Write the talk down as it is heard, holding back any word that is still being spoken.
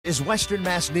Is Western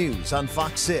Mass News on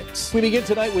Fox 6. We begin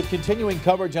tonight with continuing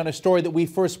coverage on a story that we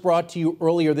first brought to you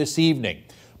earlier this evening.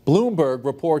 Bloomberg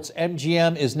reports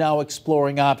MGM is now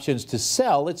exploring options to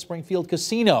sell its Springfield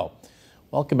casino.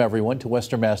 Welcome everyone to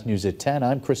Western Mass News at 10.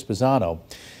 I'm Chris Pisano.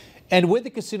 And with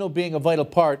the casino being a vital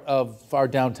part of our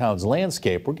downtown's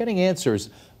landscape, we're getting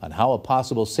answers on how a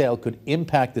possible sale could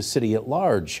impact the city at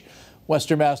large.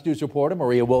 Western Mass News reporter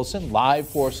Maria Wilson live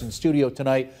for us in studio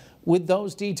tonight with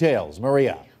those details.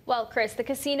 Maria. Well, Chris, the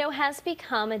casino has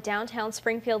become a downtown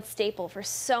Springfield staple for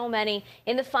so many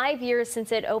in the 5 years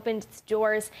since it opened its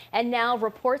doors. And now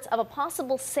reports of a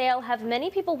possible sale have many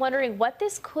people wondering what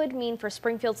this could mean for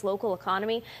Springfield's local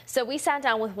economy. So we sat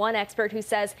down with one expert who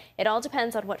says it all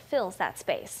depends on what fills that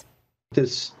space.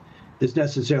 This is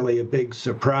necessarily a big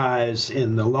surprise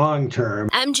in the long term.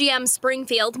 MGM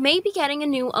Springfield may be getting a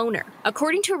new owner.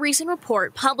 According to a recent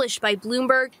report published by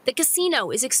Bloomberg, the casino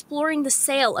is exploring the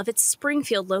sale of its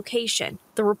Springfield location.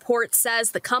 The report says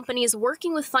the company is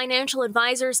working with financial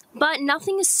advisors, but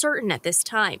nothing is certain at this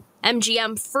time.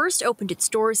 MGM first opened its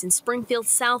doors in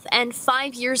Springfield's South End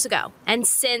 5 years ago, and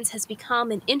since has become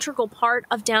an integral part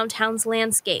of downtown's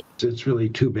landscape. It's really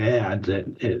too bad that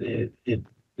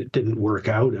it didn't work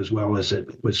out as well as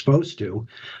it was supposed to,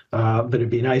 but it'd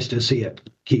be nice to see it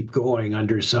keep going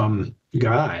under some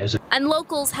guise. And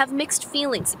locals have mixed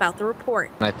feelings about the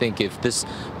report. I think if this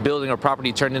building or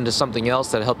property turned into something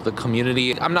else that helped the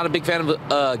community, I'm not a big fan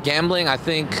of gambling. I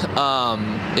think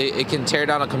it can tear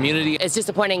down a community. As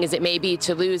disappointing as it may be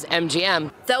to lose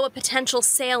MGM. Though a potential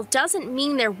sale doesn't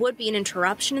mean there would be an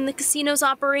interruption in the casino's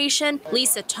operation,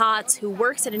 Lisa Tots, who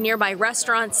works at a nearby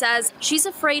restaurant, says she's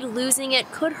afraid losing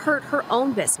it could hurt her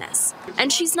own business.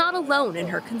 And she's not alone in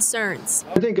her concerns.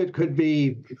 I think it could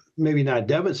be maybe not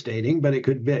devastating, but it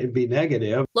could be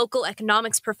negative. Local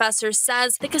economics professor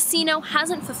says the casino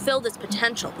hasn't fulfilled its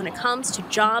potential when it comes to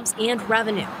jobs and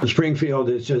revenue. Springfield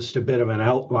is just a bit of an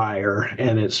outlier,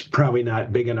 and it's probably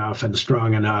not big enough and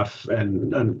strong enough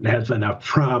and has enough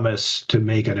promise to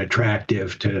make it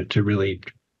attractive to really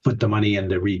put the money in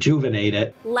to rejuvenate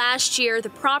it. Last year,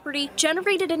 the property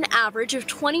generated an average of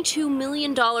 $22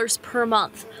 million per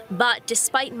month. But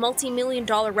despite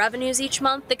multi-million-dollar revenues each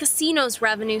month, the casino's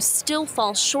revenue still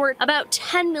falls short about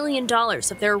 $10 million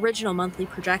of their original monthly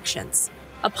projections.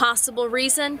 A possible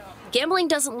reason? Gambling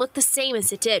doesn't look the same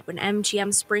as it did when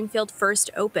MGM Springfield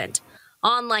first opened.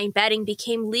 Online betting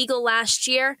became legal last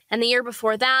year, and the year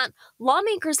before that,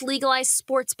 lawmakers legalized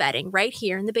sports betting right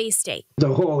here in the Bay State.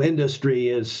 The whole industry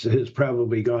has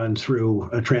probably gone through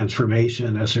a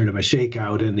transformation, a sort of a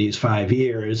shakeout in these 5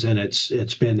 years, and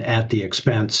it's been at the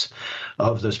expense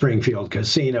of the Springfield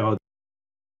casino.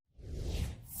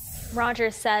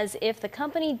 Rogers says if the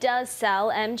company does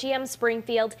sell, MGM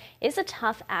Springfield is a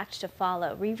tough act to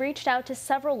follow. We've reached out to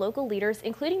several local leaders,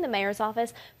 including the mayor's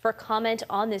office, for comment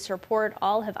on this report.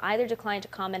 All have either declined to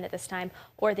comment at this time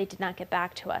or they did not get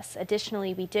back to us.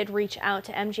 Additionally, we did reach out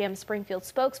to MGM Springfield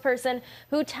spokesperson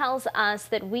who tells us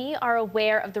that we are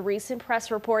aware of the recent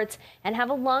press reports and have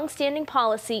a long-standing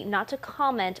policy not to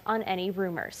comment on any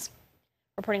rumors.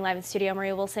 Reporting live in studio,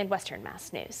 Maria Wilson, Western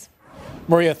Mass News.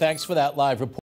 Maria, thanks for that live report.